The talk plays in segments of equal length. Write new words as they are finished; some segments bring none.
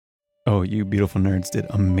Oh, you beautiful nerds did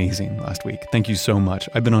amazing last week. Thank you so much.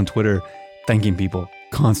 I've been on Twitter thanking people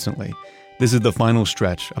constantly. This is the final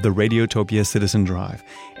stretch of the Radiotopia Citizen Drive,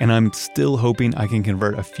 and I'm still hoping I can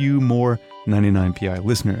convert a few more 99PI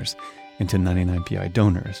listeners into 99PI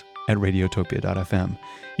donors at radiotopia.fm.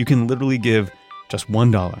 You can literally give just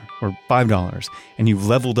 $1 or $5, and you've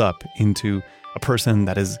leveled up into a person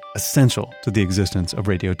that is essential to the existence of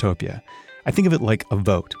Radiotopia. I think of it like a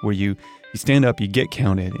vote, where you stand up, you get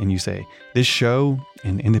counted, and you say, this show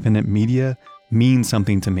and independent media means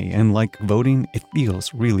something to me. And like voting, it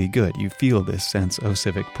feels really good. You feel this sense of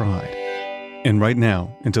civic pride. And right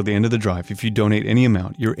now, until the end of the drive, if you donate any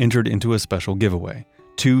amount, you're entered into a special giveaway.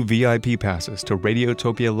 2 VIP passes to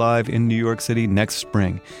Radiotopia Live in New York City next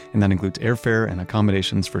spring, and that includes airfare and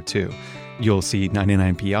accommodations for 2. You'll see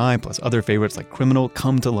 99PI plus other favorites like Criminal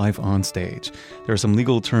come to life on stage. There are some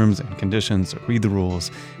legal terms and conditions, so read the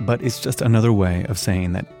rules, but it's just another way of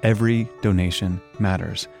saying that every donation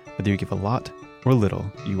matters. Whether you give a lot or little,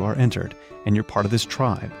 you are entered, and you're part of this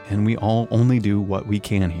tribe, and we all only do what we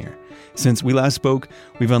can here. Since we last spoke,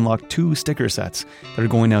 we've unlocked 2 sticker sets that are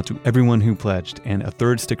going out to everyone who pledged, and a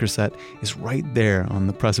 3rd sticker set is right there on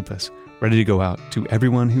the precipice, ready to go out to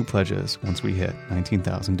everyone who pledges once we hit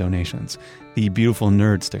 19,000 donations. The beautiful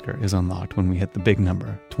nerd sticker is unlocked when we hit the big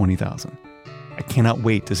number, 20,000. I cannot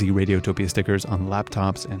wait to see Radiotopia stickers on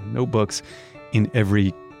laptops and notebooks in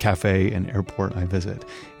every cafe and airport I visit.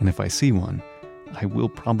 And if I see one, I will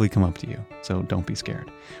probably come up to you, so don't be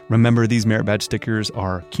scared. Remember, these merit badge stickers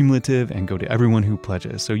are cumulative and go to everyone who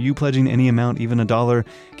pledges. So you pledging any amount, even $1,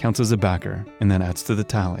 counts as a backer, and that adds to the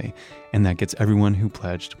tally. And that gets everyone who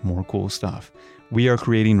pledged more cool stuff. We are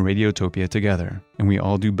creating Radiotopia together, and we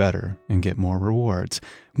all do better and get more rewards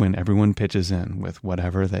when everyone pitches in with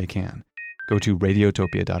whatever they can. Go to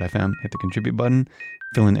radiotopia.fm, hit the contribute button,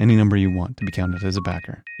 fill in any number you want to be counted as a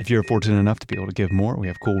backer. If you're fortunate enough to be able to give more, we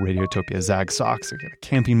have cool Radiotopia Zag socks, we get a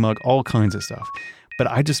camping mug, all kinds of stuff. But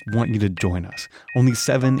I just want you to join us. Only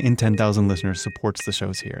 7 in 10,000 listeners supports the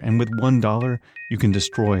shows here, and with $1, you can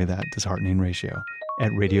destroy that disheartening ratio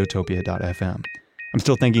at radiotopia.fm. I'm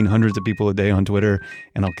still thanking hundreds of people a day on Twitter,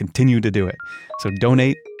 and I'll continue to do it. So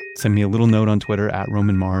donate, send me a little note on Twitter at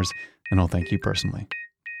Roman Mars, and I'll thank you personally.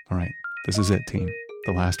 All right, this is it, team.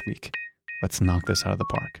 The last week. Let's knock this out of the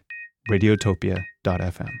park.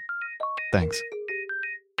 Radiotopia.fm. Thanks.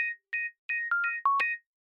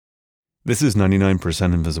 This is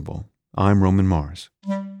 99% Invisible. I'm Roman Mars.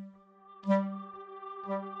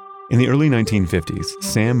 In the early 1950s,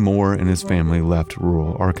 Sam Moore and his family left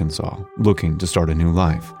rural Arkansas, looking to start a new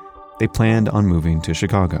life. They planned on moving to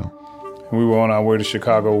Chicago. We were on our way to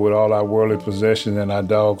Chicago with all our worldly possessions and our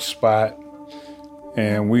dog Spot.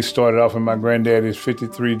 And we started off in my granddaddy's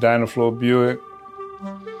 53 Dynaflow Buick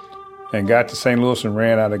and got to St. Louis and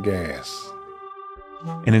ran out of gas.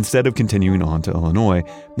 And instead of continuing on to Illinois,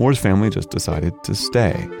 Moore's family just decided to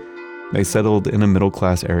stay. They settled in a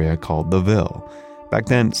middle-class area called the Ville. Back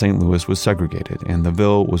then, St. Louis was segregated, and the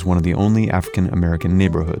Ville was one of the only African-American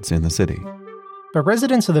neighborhoods in the city. But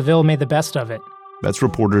residents of the Ville made the best of it. That's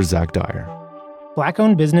reporter Zach Dyer.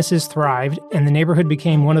 Black-owned businesses thrived, and the neighborhood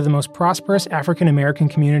became one of the most prosperous African-American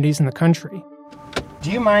communities in the country.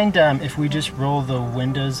 Do you mind if we just roll the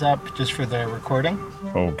windows up just for the recording?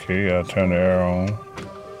 Okay, I'll turn the air on.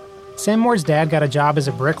 Sam Moore's dad got a job as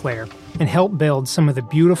a bricklayer and helped build some of the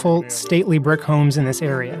beautiful, stately brick homes in this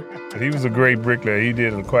area. He was a great bricklayer. He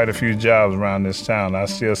did quite a few jobs around this town. I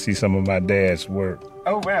still see some of my dad's work.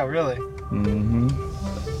 Oh, wow, really? Mm-hmm.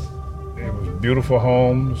 It was beautiful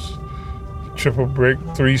homes, triple brick,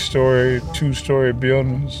 3-story, 2-story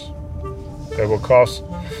buildings that would cost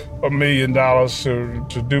 $1 million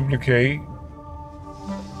to duplicate.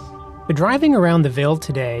 But driving around the Ville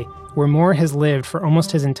today, where Moore has lived for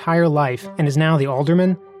almost his entire life and is now the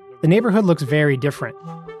alderman, the neighborhood looks very different.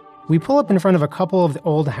 We pull up in front of a couple of the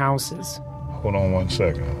old houses. Hold on one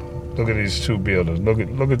second. Look at these 2 buildings.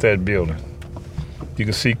 Look at that building. You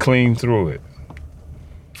can see clean through it.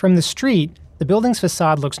 From the street, the building's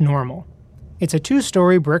facade looks normal. It's a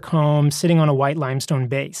 2-story brick home sitting on a white limestone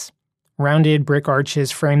base. Rounded brick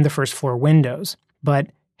arches frame the first-floor windows.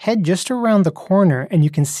 But head just around the corner and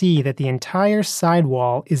you can see that the entire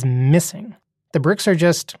sidewall is missing. The bricks are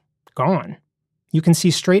just gone. You can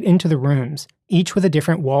see straight into the rooms, each with a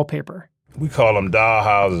different wallpaper. We call them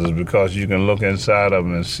dollhouses because you can look inside of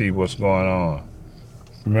them and see what's going on.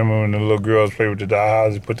 Remember when the little girls play with the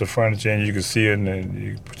dollhouses, you put the furniture in, you can see it, and then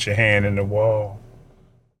you put your hand in the wall.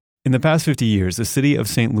 In the past 50 years, the city of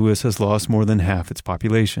St. Louis has lost more than half its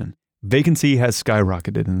population. Vacancy has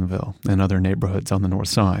skyrocketed in the Ville and other neighborhoods on the north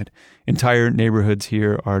side. Entire neighborhoods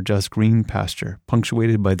here are just green pasture,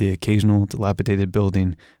 punctuated by the occasional dilapidated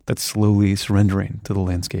building that's slowly surrendering to the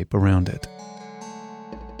landscape around it.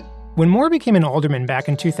 When Moore became an alderman back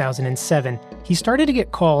in 2007, he started to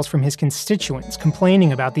get calls from his constituents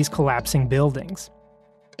complaining about these collapsing buildings.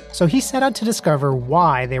 So he set out to discover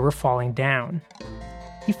why they were falling down.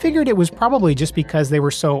 He figured it was probably just because they were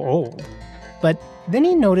so old. But then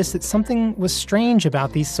he noticed that something was strange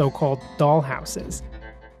about these so-called dollhouses.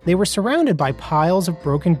 They were surrounded by piles of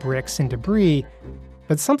broken bricks and debris,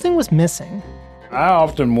 but something was missing. I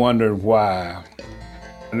often wondered why.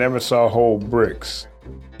 I never saw whole bricks.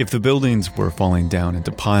 If the buildings were falling down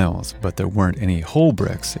into piles, but there weren't any whole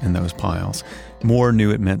bricks in those piles, Moore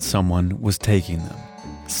knew it meant someone was taking them.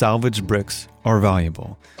 Salvaged bricks are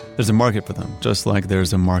valuable. There's a market for them, just like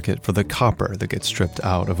there's a market for the copper that gets stripped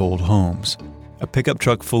out of old homes. A pickup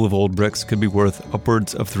truck full of old bricks could be worth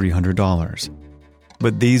upwards of $300.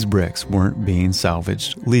 But these bricks weren't being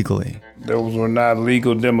salvaged legally. Those were not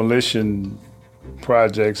legal demolition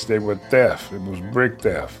projects, they were theft. It was brick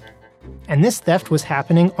theft. And this theft was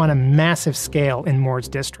happening on a massive scale in Moore's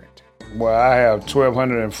district. Well, I have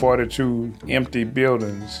 1,242 empty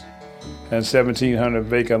buildings and 1,700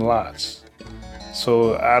 vacant lots.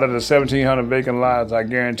 So out of the 1,700 vacant lots, I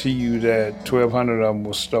guarantee you that 1,200 of them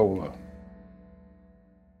were stolen.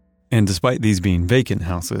 And despite these being vacant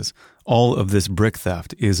houses, all of this brick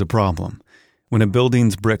theft is a problem. When a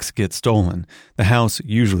building's bricks get stolen, the house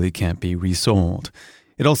usually can't be resold.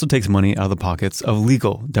 It also takes money out of the pockets of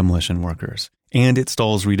legal demolition workers. And it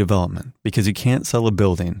stalls redevelopment because you can't sell a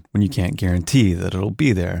building when you can't guarantee that it'll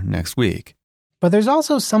be there next week. But there's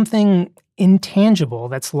also something intangible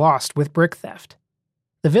that's lost with brick theft.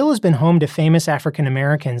 The Ville has been home to famous African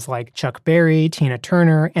Americans like Chuck Berry, Tina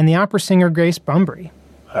Turner, and the opera singer Grace Bumbry.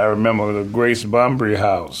 I remember the Grace Bumbry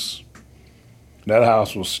house. That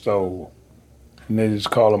house was stolen. And they just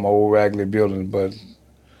call them old raggedy buildings, but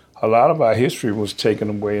a lot of our history was taken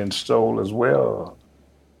away and stolen as well.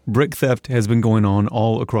 Brick theft has been going on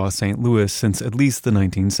all across St. Louis since at least the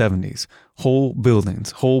 1970s. Whole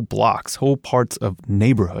buildings, whole blocks, whole parts of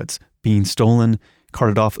neighborhoods being stolen,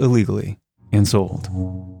 carted off illegally, and sold.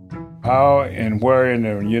 How and where in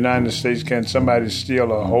the United States can somebody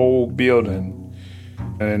steal a whole building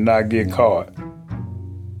and not get caught?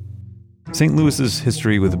 St. Louis's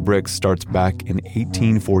history with bricks starts back in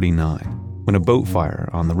 1849, when a boat fire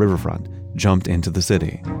on the riverfront jumped into the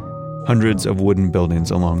city. Hundreds of wooden buildings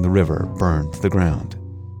along the river burned to the ground.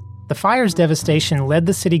 The fire's devastation led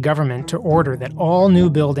the city government to order that all new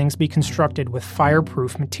buildings be constructed with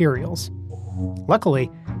fireproof materials. Luckily,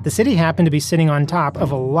 the city happened to be sitting on top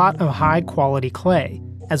of a lot of high-quality clay,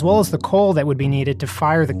 as well as the coal that would be needed to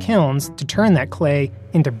fire the kilns to turn that clay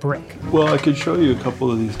into brick. Well, I could show you a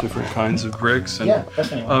couple of these different kinds of bricks. And, yeah,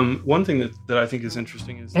 definitely. One thing that I think is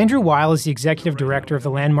interesting is... Andrew Weil is the executive director of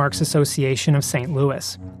the Landmarks Association of St.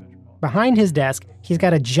 Louis. Behind his desk, he's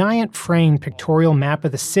got a giant framed pictorial map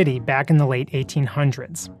of the city back in the late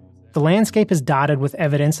 1800s. The landscape is dotted with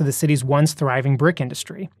evidence of the city's once thriving brick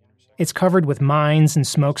industry. It's covered with mines and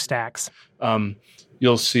smokestacks.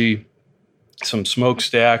 You'll see some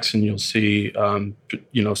smokestacks, and you'll see, some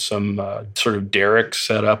sort of derricks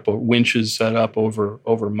set up or winches set up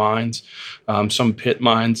over mines, some pit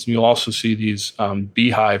mines. You'll also see these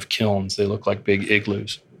beehive kilns. They look like big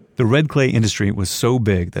igloos. The red clay industry was so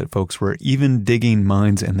big that folks were even digging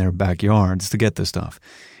mines in their backyards to get this stuff.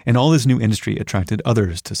 And all this new industry attracted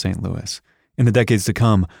others to St. Louis. In the decades to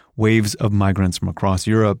come, waves of migrants from across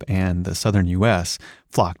Europe and the southern U.S.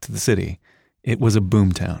 flocked to the city. It was a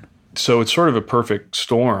boomtown. So it's sort of a perfect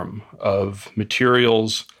storm of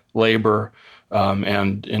materials, labor,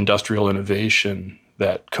 and industrial innovation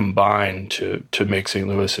that combine to make St.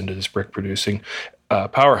 Louis into this brick-producing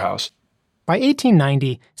powerhouse. By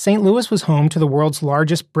 1890, St. Louis was home to the world's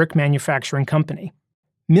largest brick manufacturing company.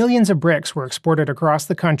 Millions of bricks were exported across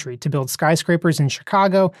the country to build skyscrapers in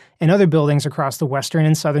Chicago and other buildings across the western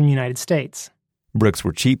and southern United States. Bricks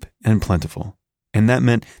were cheap and plentiful, and that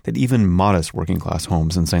meant that even modest working-class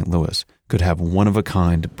homes in St. Louis could have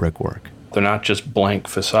one-of-a-kind brickwork. They're not just blank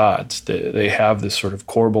facades. They have this sort of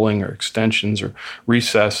corbelling or extensions or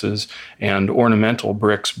recesses and ornamental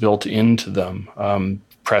bricks built into them,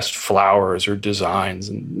 pressed flowers or designs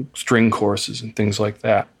and string courses and things like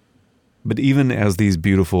that. But even as these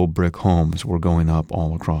beautiful brick homes were going up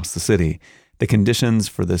all across the city, the conditions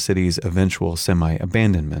for the city's eventual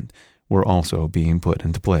semi-abandonment were also being put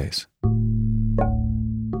into place.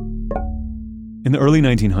 In the early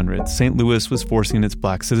 1900s, St. Louis was forcing its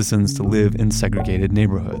black citizens to live in segregated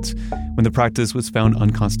neighborhoods. When the practice was found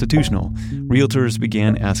unconstitutional, realtors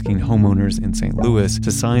began asking homeowners in St. Louis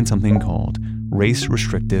to sign something called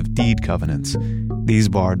race-restrictive deed covenants. These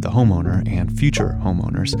barred the homeowner and future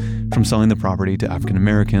homeowners from selling the property to African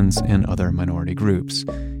Americans and other minority groups.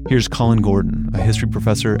 Here's Colin Gordon, a history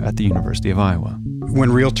professor at the University of Iowa. When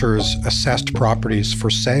realtors assessed properties for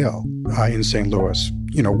sale in St. Louis,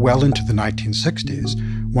 well into the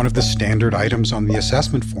 1960s, one of the standard items on the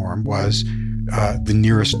assessment form was the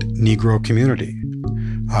nearest Negro community,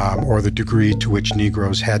 or the degree to which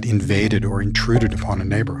Negroes had invaded or intruded upon a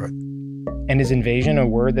neighborhood. And is invasion a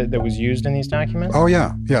word that was used in these documents? Oh,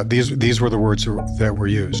 yeah. Yeah, these were the words that were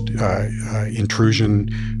used. Intrusion,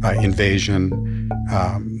 invasion,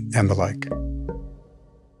 and the like.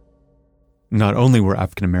 Not only were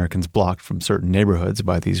African Americans blocked from certain neighborhoods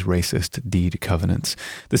by these racist deed covenants,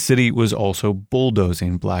 the city was also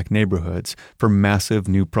bulldozing black neighborhoods for massive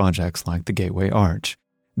new projects like the Gateway Arch.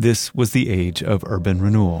 This was the age of urban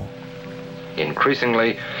renewal.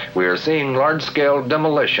 Increasingly, we are seeing large-scale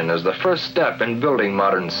demolition as the first step in building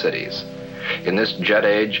modern cities. In this jet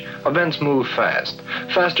age, events move fast,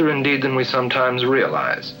 faster indeed than we sometimes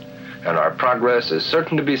realize, and our progress is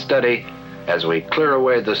certain to be steady as we clear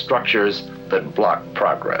away the structures that block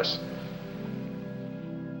progress.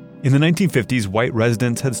 In the 1950s, white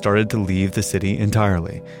residents had started to leave the city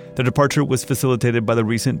entirely. Their departure was facilitated by the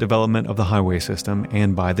recent development of the highway system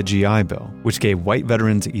and by the GI Bill, which gave white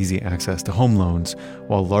veterans easy access to home loans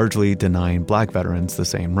while largely denying black veterans the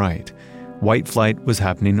same right. White flight was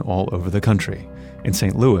happening all over the country, and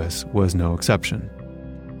St. Louis was no exception.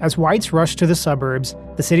 As whites rushed to the suburbs,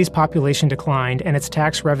 the city's population declined and its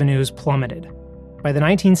tax revenues plummeted. By the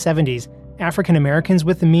 1970s, African Americans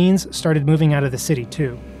with the means started moving out of the city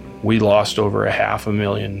too. We lost over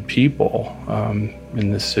 500,000 people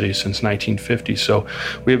in this city since 1950, so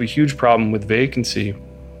we have a huge problem with vacancy.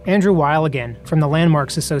 Andrew Weil again, from the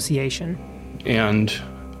Landmarks Association. And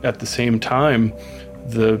at the same time,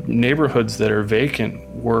 the neighborhoods that are vacant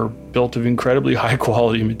were built of incredibly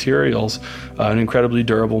high-quality materials and incredibly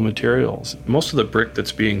durable materials. Most of the brick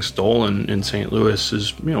that's being stolen in St. Louis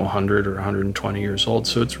is, 100 or 120 years old,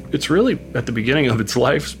 so it's really at the beginning of its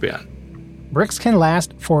lifespan. Bricks can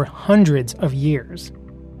last for hundreds of years.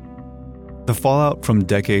 The fallout from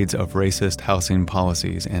decades of racist housing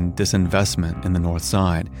policies and disinvestment in the North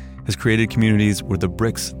Side has created communities where the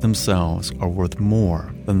bricks themselves are worth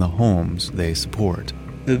more than the homes they support.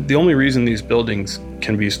 The only reason these buildings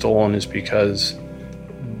can be stolen is because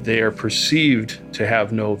they are perceived to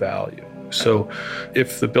have no value. So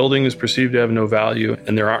if the building is perceived to have no value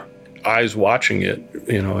and there aren't eyes watching it,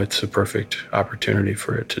 it's a perfect opportunity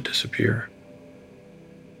for it to disappear.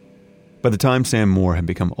 By the time Sam Moore had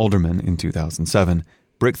become alderman in 2007,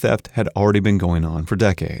 brick theft had already been going on for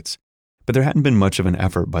decades. But there hadn't been much of an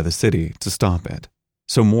effort by the city to stop it.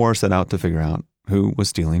 So Moore set out to figure out who was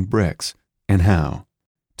stealing bricks and how.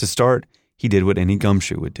 To start, he did what any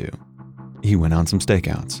gumshoe would do. He went on some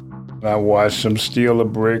stakeouts. I watched them steal the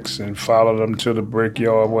bricks and followed them to the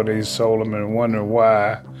brickyard where they sold them and wondered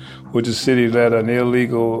why would the city let an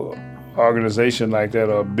illegal organization like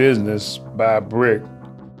that or business buy brick.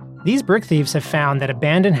 These brick thieves have found that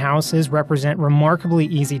abandoned houses represent remarkably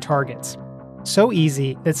easy targets. So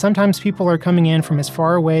easy that sometimes people are coming in from as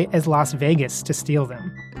far away as Las Vegas to steal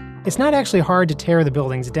them. It's not actually hard to tear the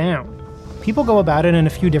buildings down. People go about it in a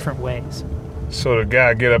few different ways. So the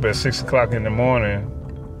guy get up at 6 o'clock in the morning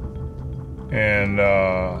and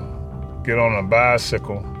get on a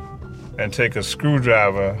bicycle and take a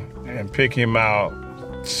screwdriver and pick him out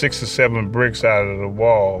 6 or 7 bricks out of the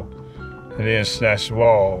wall and then snatch the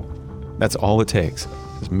wall. That's all it takes.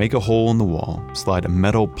 Just make a hole in the wall, slide a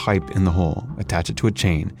metal pipe in the hole, attach it to a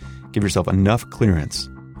chain, give yourself enough clearance,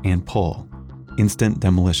 and pull. Instant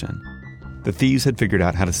demolition. The thieves had figured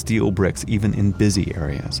out how to steal bricks even in busy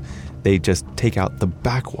areas. They just take out the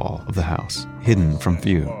back wall of the house, hidden from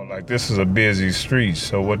view. Like this is a busy street,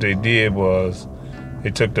 so what they did was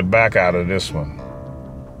they took the back out of this one.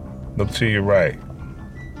 Look to your right.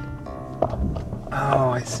 Oh,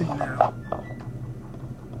 I see now.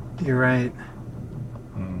 You're right.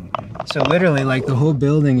 So literally, like the whole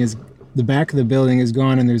building is, the back of the building is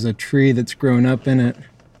gone and there's a tree that's grown up in it.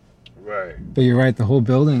 Right. But you're right, the whole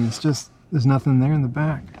building is just, there's nothing there in the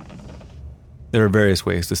back. There are various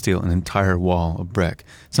ways to steal an entire wall of brick.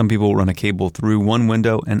 Some people run a cable through one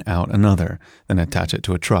window and out another, then attach it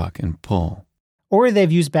to a truck and pull. Or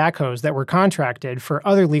they've used backhoes that were contracted for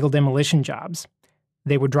other legal demolition jobs.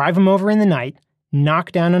 They would drive them over in the night,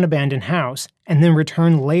 knock down an abandoned house, and then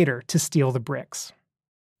return later to steal the bricks.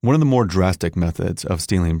 One of the more drastic methods of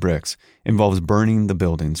stealing bricks involves burning the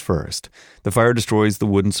buildings first. The fire destroys the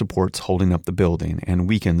wooden supports holding up the building and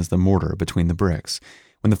weakens the mortar between the bricks.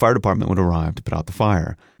 When the fire department would arrive to put out the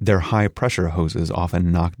fire, their high-pressure hoses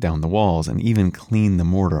often knocked down the walls and even cleaned the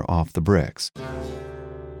mortar off the bricks.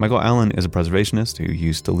 Michael Allen is a preservationist who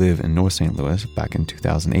used to live in North St. Louis back in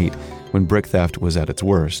 2008 when brick theft was at its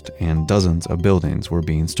worst and dozens of buildings were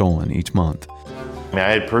being stolen each month. I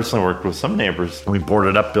had personally worked with some neighbors. We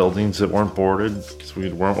boarded up buildings that weren't boarded because we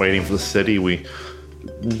weren't waiting for the city. We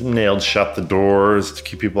nailed shut the doors to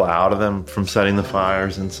keep people out of them from setting the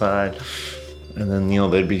fires inside. And then,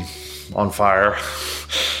 they'd be on fire.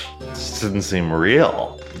 It just didn't seem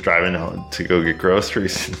real. Driving out to go get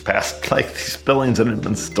groceries and past these buildings that had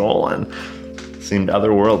been stolen seemed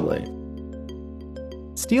otherworldly.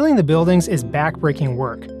 Stealing the buildings is backbreaking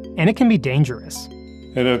work, and it can be dangerous.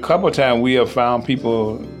 And a couple of times we have found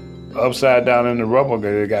people upside down in the rubble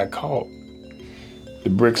that got caught. The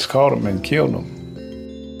bricks caught them and killed them.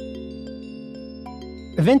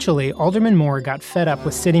 Eventually, Alderman Moore got fed up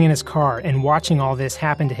with sitting in his car and watching all this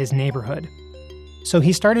happen to his neighborhood. So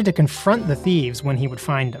he started to confront the thieves when he would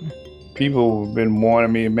find them. People have been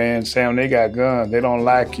warning me, man, Sam, they got guns. They don't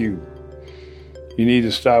like you. You need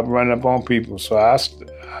to stop running up on people. So I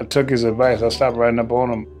took his advice. I stopped running up on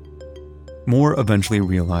them. Moore eventually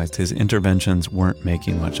realized his interventions weren't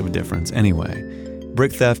making much of a difference anyway.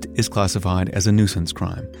 Brick theft is classified as a nuisance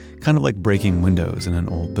crime, kind of like breaking windows in an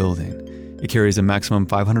old building. It carries a maximum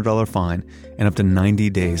 $500 fine and up to 90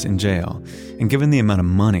 days in jail. And given the amount of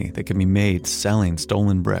money that can be made selling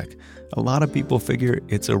stolen brick, a lot of people figure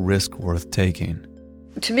it's a risk worth taking.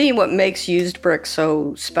 To me, what makes used brick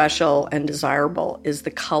so special and desirable is the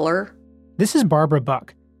color. This is Barbara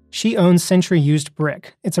Buck. She owns Century Used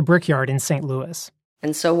Brick. It's a brickyard in St. Louis.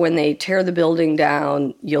 And so when they tear the building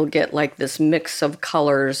down, you'll get this mix of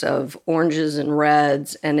colors of oranges and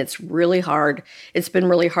reds, and it's really hard. It's been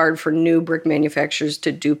really hard for new brick manufacturers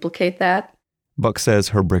to duplicate that. Buck says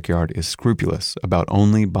her brickyard is scrupulous about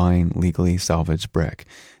only buying legally salvaged brick.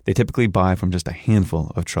 They typically buy from just a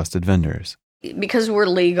handful of trusted vendors. Because we're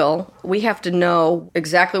legal, we have to know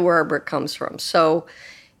exactly where our brick comes from. So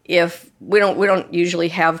if we don't usually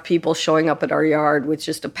have people showing up at our yard with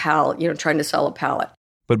just a pallet, trying to sell a pallet.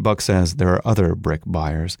 But Buck says there are other brick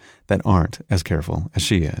buyers that aren't as careful as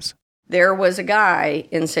she is. There was a guy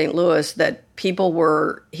in St. Louis that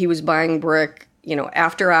he was buying brick,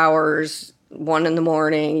 after hours, 1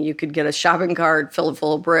 a.m. You could get a shopping cart, fill it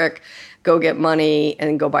full of brick, go get money,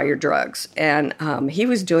 and go buy your drugs. And he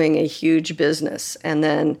was doing a huge business. And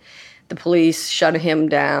then the police shut him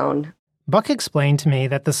down. Buck explained to me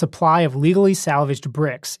that the supply of legally salvaged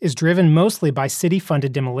bricks is driven mostly by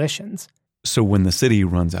city-funded demolitions. So when the city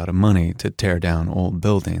runs out of money to tear down old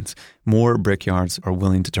buildings, more brickyards are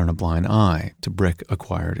willing to turn a blind eye to brick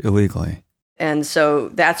acquired illegally. And so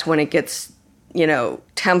that's when it gets,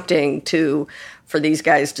 tempting for these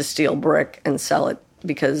guys to steal brick and sell it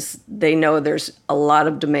because they know there's a lot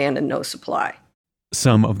of demand and no supply.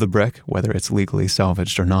 Some of the brick, whether it's legally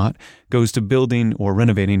salvaged or not, goes to building or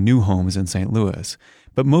renovating new homes in St. Louis.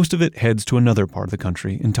 But most of it heads to another part of the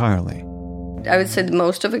country entirely. I would say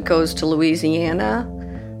most of it goes to Louisiana,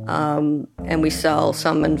 and we sell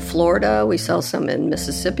some in Florida, we sell some in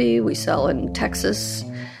Mississippi, we sell in Texas.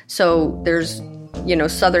 So there's,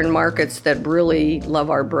 southern markets that really love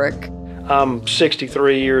our brick. I'm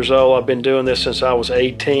 63 years old. I've been doing this since I was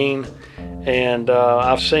 18. And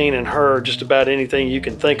I've seen and heard just about anything you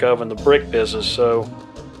can think of in the brick business. So,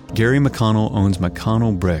 Gary McConnell owns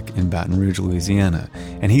McConnell Brick in Baton Rouge, Louisiana,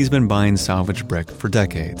 and he's been buying salvaged brick for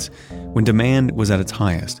decades. When demand was at its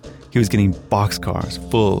highest, he was getting boxcars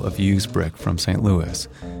full of used brick from St. Louis.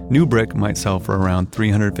 New brick might sell for around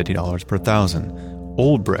 $350 per thousand.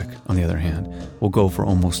 Old brick, on the other hand, will go for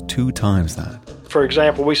almost 2 times that. For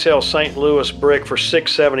example, we sell St. Louis brick for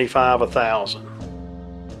 $675 a thousand.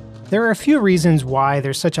 There are a few reasons why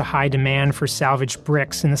there's such a high demand for salvaged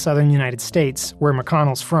bricks in the southern United States, where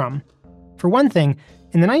McConnell's from. For one thing,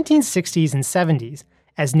 in the 1960s and 70s,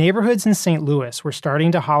 as neighborhoods in St. Louis were starting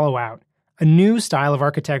to hollow out, a new style of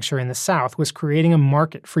architecture in the South was creating a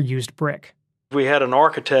market for used brick. We had an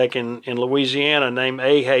architect in Louisiana named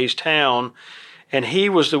A. Hayes Town, and he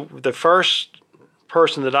was the first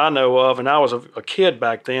person that I know of, and I was a kid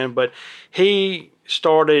back then, but he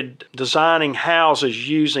started designing houses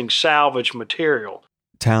using salvage material.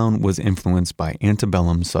 Town was influenced by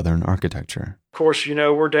antebellum Southern architecture. Of course,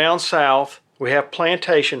 we're down south. We have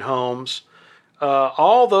plantation homes.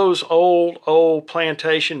 All those old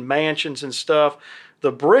plantation mansions and stuff,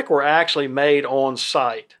 the brick were actually made on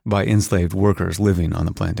site. By enslaved workers living on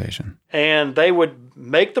the plantation. And they would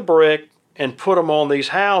make the brick and put them on these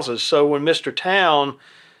houses. So when Mr. Town,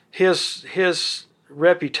 his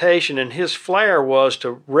reputation and his flair was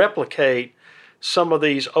to replicate some of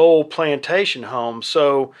these old plantation homes.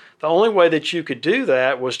 So the only way that you could do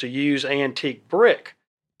that was to use antique brick.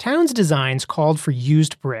 Town's designs called for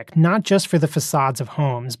used brick, not just for the facades of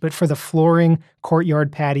homes, but for the flooring,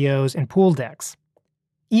 courtyard patios, and pool decks.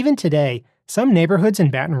 Even today, some neighborhoods in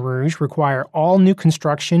Baton Rouge require all new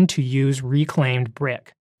construction to use reclaimed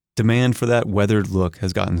brick. Demand for that weathered look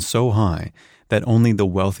has gotten so high that only the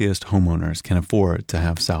wealthiest homeowners can afford to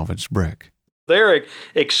have salvaged brick. They're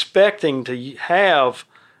expecting to have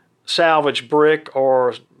salvaged brick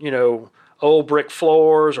or, old brick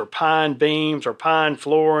floors or pine beams or pine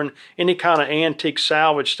flooring, any kind of antique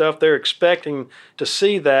salvage stuff. They're expecting to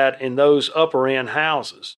see that in those upper end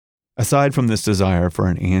houses. Aside from this desire for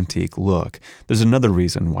an antique look, there's another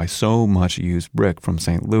reason why so much used brick from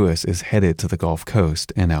St. Louis is headed to the Gulf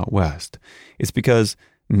Coast and out west. It's because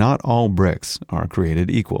not all bricks are created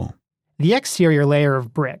equal. The exterior layer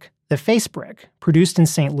of brick, the face brick, produced in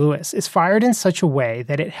St. Louis, is fired in such a way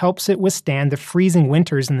that it helps it withstand the freezing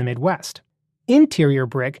winters in the Midwest. Interior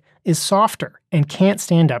brick is softer and can't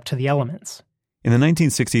stand up to the elements. In the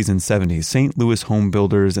 1960s and 70s, St. Louis home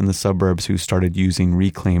builders in the suburbs who started using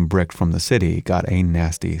reclaimed brick from the city got a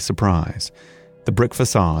nasty surprise. The brick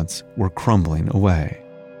facades were crumbling away.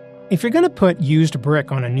 If you're going to put used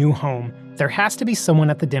brick on a new home, there has to be someone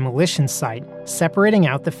at the demolition site separating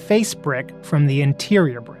out the face brick from the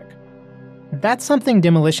interior brick. That's something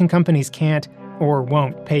demolition companies can't or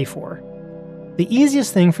won't pay for. The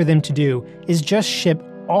easiest thing for them to do is just ship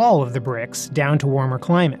all of the bricks down to warmer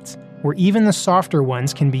climates, where even the softer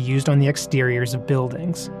ones can be used on the exteriors of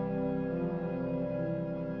buildings.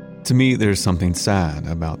 To me, there's something sad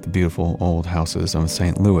about the beautiful old houses of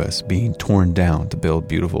St. Louis being torn down to build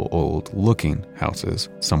beautiful old-looking houses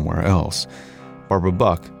somewhere else. Barbara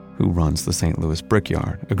Buck, who runs the St. Louis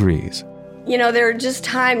Brickyard, agrees. There are just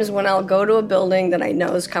times when I'll go to a building that I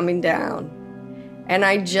know is coming down, and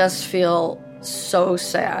I just feel so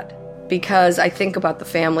sad. Because I think about the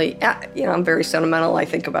family, I'm very sentimental. I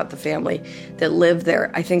think about the family that lived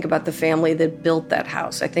there. I think about the family that built that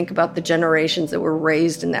house. I think about the generations that were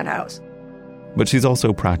raised in that house. But she's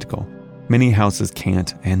also practical. Many houses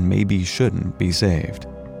can't and maybe shouldn't be saved.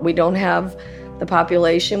 We don't have the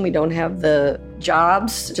population. We don't have the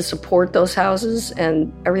jobs to support those houses,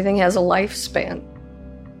 and everything has a lifespan.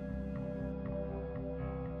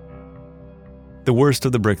 The worst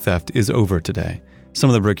of the brick theft is over today. Some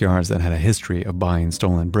of the brickyards that had a history of buying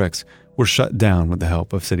stolen bricks were shut down with the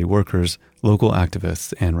help of city workers, local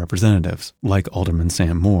activists, and representatives, like Alderman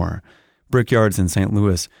Sam Moore. Brickyards in St.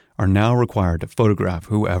 Louis are now required to photograph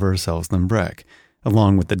whoever sells them brick,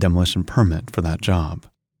 along with the demolition permit for that job.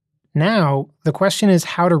 Now, the question is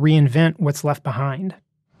how to reinvent what's left behind.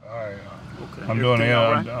 All right. Okay.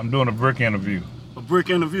 I'm doing a brick interview. A brick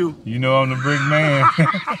interview? You know I'm the brick man.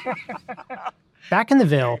 Back in the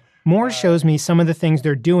Ville, Moore shows me some of the things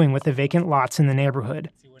they're doing with the vacant lots in the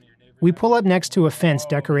neighborhood. We pull up next to a fence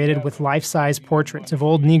decorated with life-size portraits of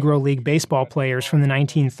old Negro League baseball players from the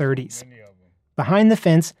 1930s. Behind the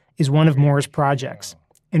fence is one of Moore's projects,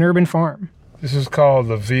 an urban farm. This is called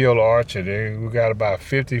the Ville Orchard. We got about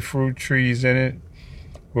 50 fruit trees in it.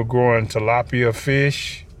 We're growing tilapia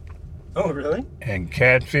fish. Oh, really? And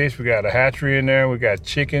catfish. We got a hatchery in there. We got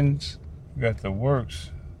chickens. We got the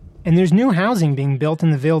works. And there's new housing being built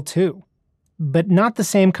in the Ville, too. But not the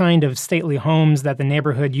same kind of stately homes that the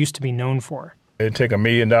neighborhood used to be known for. It'd take $1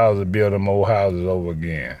 million to build them old houses over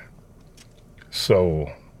again.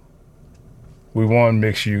 So we want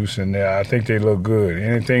mixed use in there. I think they look good.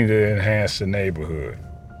 Anything to enhance the neighborhood.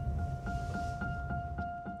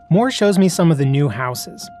 Moore shows me some of the new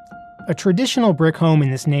houses. A traditional brick home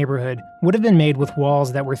in this neighborhood would have been made with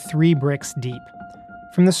walls that were 3 bricks deep.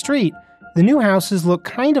 From the street, the new houses look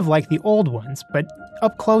kind of like the old ones, but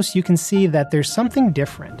up close you can see that there's something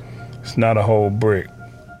different. It's not a whole brick.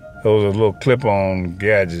 Those are little clip-on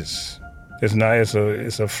gadgets. It's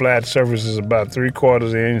a flat surface. It's about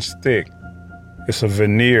 3/4 inch thick. It's a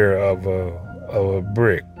veneer of a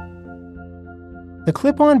brick. The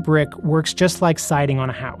clip-on brick works just like siding on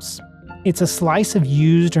a house. It's a slice of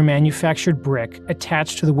used or manufactured brick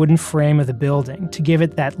attached to the wooden frame of the building to give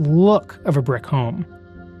it that look of a brick home.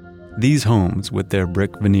 These homes with their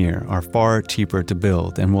brick veneer are far cheaper to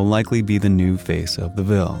build and will likely be the new face of the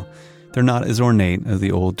Ville. They're not as ornate as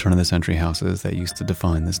the old turn-of-the-century houses that used to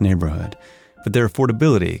define this neighborhood, but their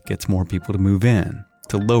affordability gets more people to move in,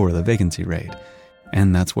 to lower the vacancy rate,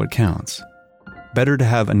 and that's what counts. Better to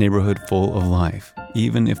have a neighborhood full of life,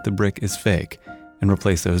 even if the brick is fake, and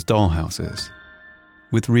replace those dollhouses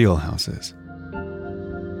with real houses.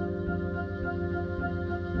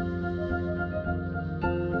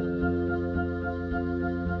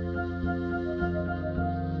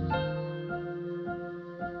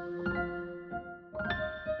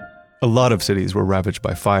 A lot of cities were ravaged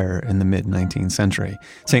by fire in the mid-19th century.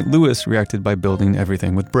 St. Louis reacted by building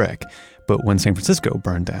everything with brick. But when San Francisco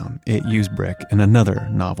burned down, it used brick in another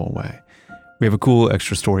novel way. We have a cool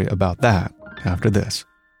extra story about that after this.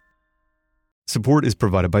 Support is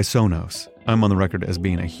provided by Sonos. I'm on the record as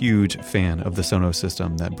being a huge fan of the Sonos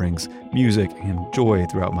system that brings music and joy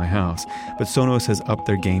throughout my house. But Sonos has upped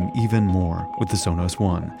their game even more with the Sonos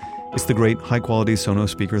One. It's the great high-quality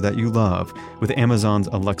Sonos speaker that you love, with Amazon's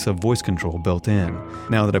Alexa voice control built in.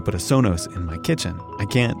 Now that I put a Sonos in my kitchen, I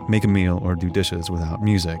can't make a meal or do dishes without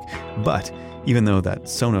music. But even though that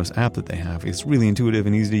Sonos app that they have is really intuitive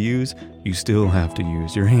and easy to use, you still have to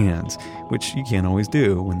use your hands, which you can't always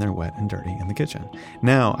do when they're wet and dirty in the kitchen.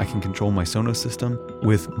 Now I can control my Sonos system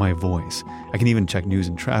with my voice. I can even check news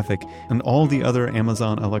and traffic and all the other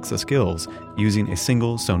Amazon Alexa skills using a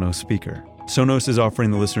single Sonos speaker. Sonos is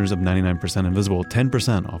offering the listeners of 99% Invisible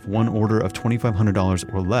 10% off one order of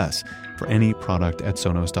 $2,500 or less for any product at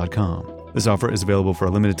Sonos.com. This offer is available for a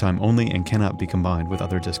limited time only and cannot be combined with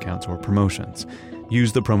other discounts or promotions.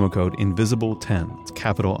 Use the promo code INVISIBLE10, it's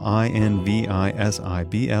capital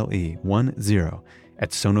INVISIBLE10 at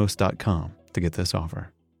Sonos.com to get this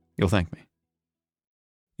offer. You'll thank me.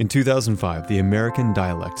 In 2005, the American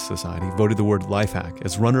Dialect Society voted the word life hack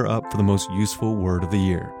as runner-up for the most useful word of the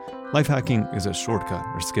year. Life hacking is a shortcut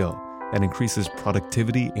or skill that increases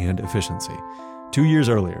productivity and efficiency. 2 years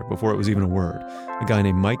earlier, before it was even a word, a guy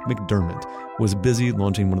named Mike McDermott was busy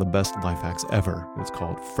launching one of the best life hacks ever. It was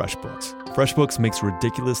called FreshBooks. FreshBooks makes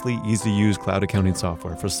ridiculously easy-to-use cloud accounting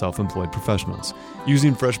software for self-employed professionals.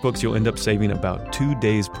 Using FreshBooks, you'll end up saving about 2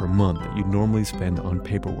 days per month that you'd normally spend on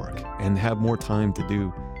paperwork and have more time to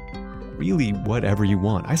do really whatever you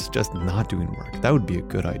want. I suggest not doing work. That would be a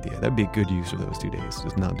good idea. That'd be a good use of those 2 days,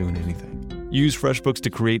 just not doing anything. Use FreshBooks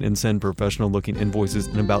to create and send professional-looking invoices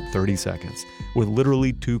in about 30 seconds. With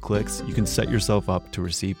literally 2 clicks, you can set yourself up to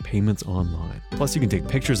receive payments online. Plus, you can take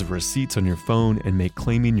pictures of receipts on your phone and make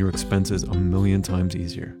claiming your expenses a million times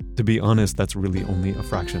easier. To be honest, that's really only a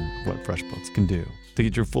fraction of what FreshBooks can do. To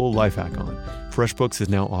get your full life hack on, FreshBooks is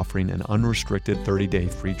now offering an unrestricted 30-day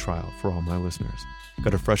free trial for all my listeners. Go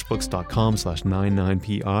to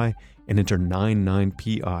freshbooks.com/99PI and enter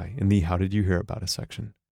 99PI in the How Did You Hear About Us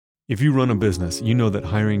section. If you run a business, you know that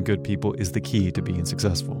hiring good people is the key to being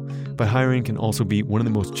successful. But hiring can also be one of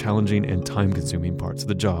the most challenging and time-consuming parts of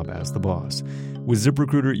the job as the boss. With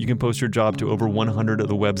ZipRecruiter, you can post your job to over 100 of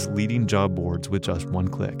the web's leading job boards with just one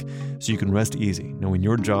click. So you can rest easy, knowing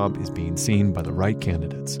your job is being seen by the right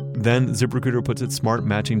candidates. Then ZipRecruiter puts its smart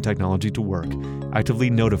matching technology to work, actively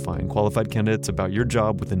notifying qualified candidates about your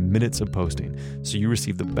job within minutes of posting, so you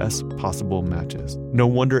receive the best possible matches. No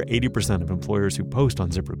wonder 80% of employers who post on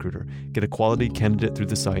ZipRecruiter get a quality candidate through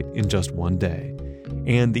the site in just one day.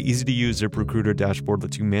 And the easy-to-use ZipRecruiter dashboard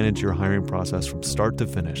lets you manage your hiring process from start to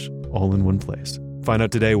finish, all in one place. Find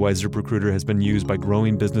out today why ZipRecruiter has been used by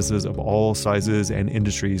growing businesses of all sizes and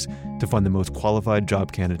industries to find the most qualified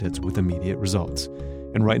job candidates with immediate results.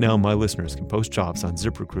 And right now, my listeners can post jobs on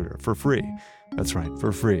ZipRecruiter for free. That's right,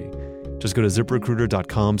 for free. Just go to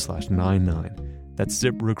ZipRecruiter.com/99. That's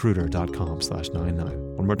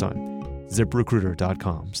ZipRecruiter.com/99. One more time.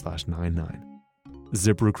 ZipRecruiter.com/99.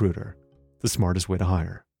 ZipRecruiter, the smartest way to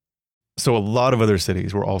hire. So a lot of other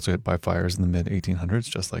cities were also hit by fires in the mid-1800s,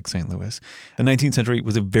 just like St. Louis. The 19th century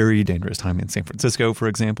was a very dangerous time in San Francisco, for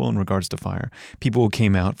example, in regards to fire. People who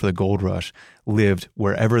came out for the gold rush lived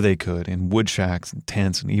wherever they could, in wood shacks and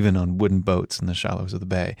tents and even on wooden boats in the shallows of the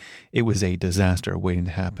bay. It was a disaster waiting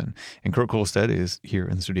to happen. And Kurt Kolstad is here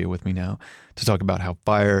in the studio with me now to talk about how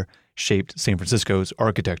fire shaped San Francisco's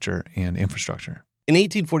architecture and infrastructure. In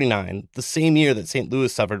 1849, the same year that St.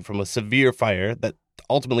 Louis suffered from a severe fire that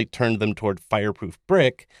ultimately turned them toward fireproof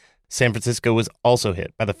brick, San Francisco was also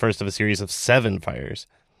hit by the first of a series of 7 fires.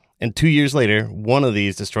 And 2 years later, one of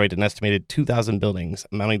these destroyed an estimated 2,000 buildings,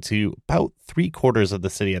 amounting to about 3/4 of the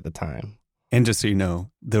city at the time. And just so you know,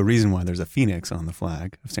 the reason why there's a phoenix on the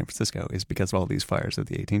flag of San Francisco is because of all these fires of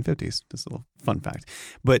the 1850s. Just a little fun fact.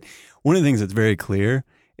 But one of the things that's very clear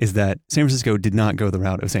is that San Francisco did not go the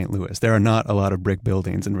route of St. Louis. There are not a lot of brick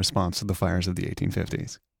buildings in response to the fires of the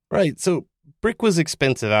 1850s. Right. So brick was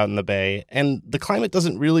expensive out in the Bay, and the climate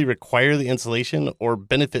doesn't really require the insulation or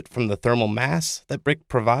benefit from the thermal mass that brick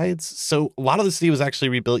provides, so a lot of the city was actually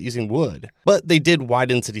rebuilt using wood. But they did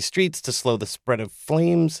widen city streets to slow the spread of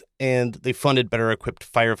flames, and they funded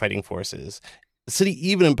better-equipped firefighting forces. The city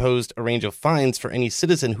even imposed a range of fines for any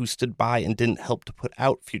citizen who stood by and didn't help to put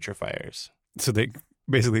out future fires. So they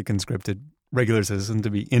basically conscripted regular citizens to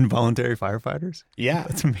be involuntary firefighters? Yeah.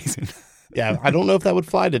 That's amazing. Yeah, I don't know if that would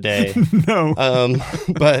fly today. No.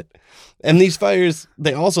 And these fires,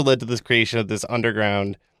 they also led to this creation of this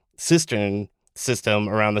underground cistern system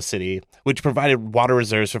around the city, which provided water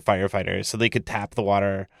reserves for firefighters so they could tap the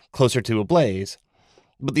water closer to a blaze.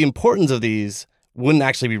 But the importance of these wouldn't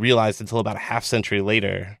actually be realized until about a half century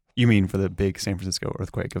later. You mean for the big San Francisco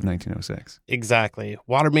earthquake of 1906? Exactly.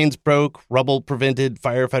 Water mains broke, rubble prevented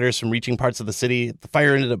firefighters from reaching parts of the city. The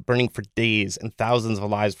fire ended up burning for days, and thousands of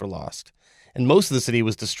lives were lost. And most of the city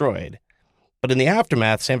was destroyed. But in the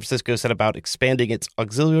aftermath, San Francisco set about expanding its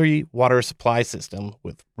auxiliary water supply system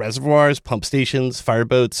with reservoirs, pump stations,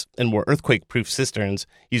 fireboats, and more earthquake-proof cisterns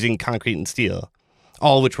using concrete and steel,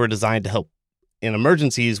 all of which were designed to help in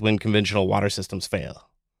emergencies when conventional water systems fail.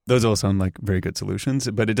 Those all sound like very good solutions,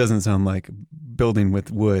 but it doesn't sound like building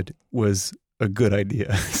with wood was a good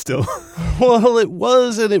idea still. Well, it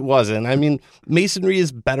was and it wasn't. I mean, masonry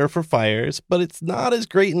is better for fires, but it's not as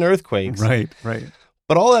great in earthquakes. Right.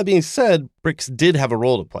 But all that being said, bricks did have a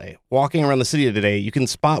role to play. Walking around the city today, you can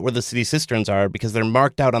spot where the city cisterns are because they're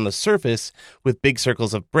marked out on the surface with big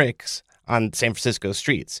circles of bricks on San Francisco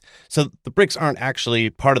streets. So the bricks aren't actually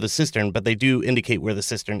part of the cistern, but they do indicate where the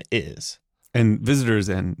cistern is. And visitors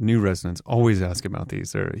and new residents always ask about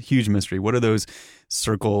these. They're a huge mystery. What are those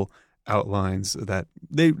circle outlines that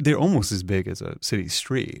they're almost as big as a city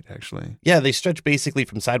street, actually? Yeah, they stretch basically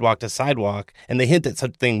from sidewalk to sidewalk, and they hint at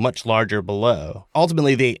something much larger below.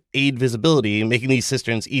 Ultimately, they aid visibility, making these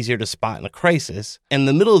cisterns easier to spot in a crisis. And in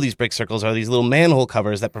the middle of these brick circles are these little manhole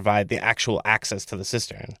covers that provide the actual access to the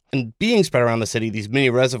cistern. And being spread around the city, these mini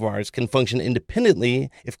reservoirs can function independently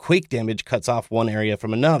if quake damage cuts off one area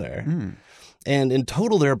from another. And in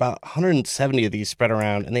total, there are about 170 of these spread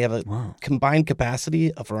around, and they have a combined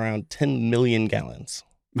capacity of around 10 million gallons.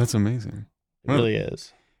 That's amazing. It really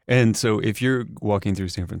is. And so if you're walking through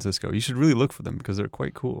San Francisco, you should really look for them because they're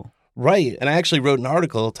quite cool. Right. And I actually wrote an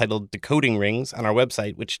article titled Decoding Rings on our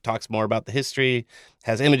website, which talks more about the history,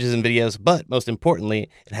 has images and videos, but most importantly,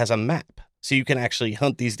 it has a map. So you can actually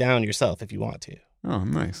hunt these down yourself if you want to. Oh,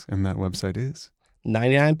 nice. And that website is?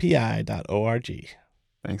 99pi.org.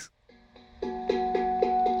 Thanks.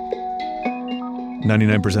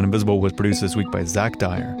 99% Invisible was produced this week by Zach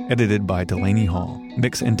Dyer, edited by Delaney Hall,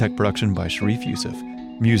 mix and tech production by Sharif Yusuf,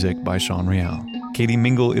 music by Sean Real. Katie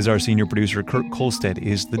Mingle is our senior producer. Kurt Kolstead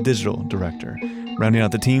is the digital director. Rounding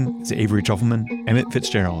out the team is Avery Trufelman, Emmett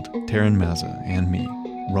Fitzgerald, Taryn Mazza, and me,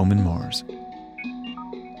 Roman Mars.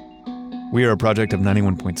 We are a project of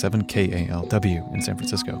 91.7 KALW in San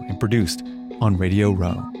Francisco and produced on Radio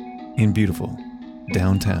Row in beautiful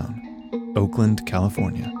downtown Oakland,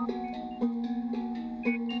 California.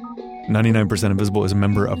 99% Invisible is a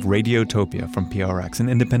member of Radiotopia from PRX, an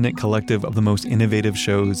independent collective of the most innovative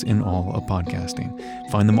shows in all of podcasting.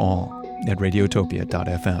 Find them all at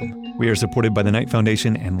radiotopia.fm. We are supported by the Knight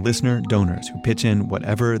Foundation and listener donors who pitch in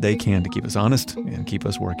whatever they can to keep us honest and keep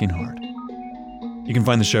us working hard. You can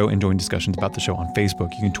find the show and join discussions about the show on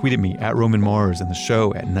Facebook. You can tweet at me at Roman Mars and the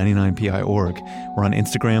show at 99pi.org. We're on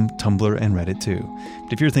Instagram, Tumblr, and Reddit too.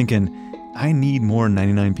 But if you're thinking, I need more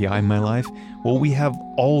 99pi in my life, well, we have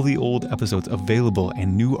all the old episodes available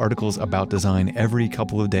and new articles about design every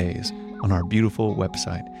couple of days on our beautiful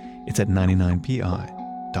website. It's at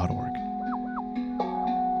 99pi.org.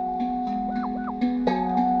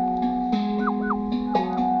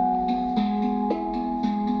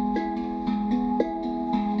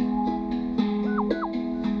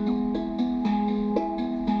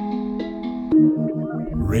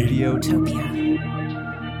 Radiotopia.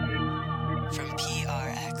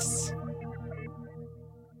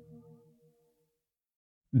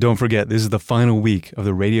 Don't forget, this is the final week of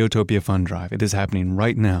the Radiotopia Fund Drive. It is happening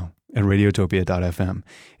right now at radiotopia.fm.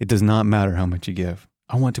 It does not matter how much you give.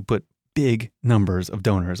 I want to put big numbers of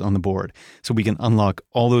donors on the board so we can unlock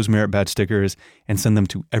all those merit badge stickers and send them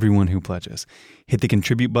to everyone who pledges. Hit the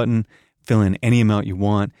contribute button, fill in any amount you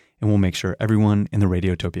want, and we'll make sure everyone in the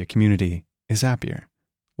Radiotopia community is happier.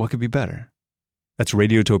 What could be better? That's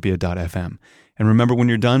radiotopia.fm. And remember, when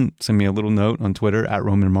you're done, send me a little note on Twitter at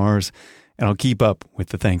Roman Mars, and I'll keep up with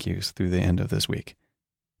the thank yous through the end of this week.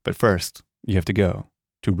 But first, you have to go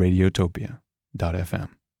to radiotopia.fm.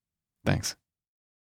 Thanks.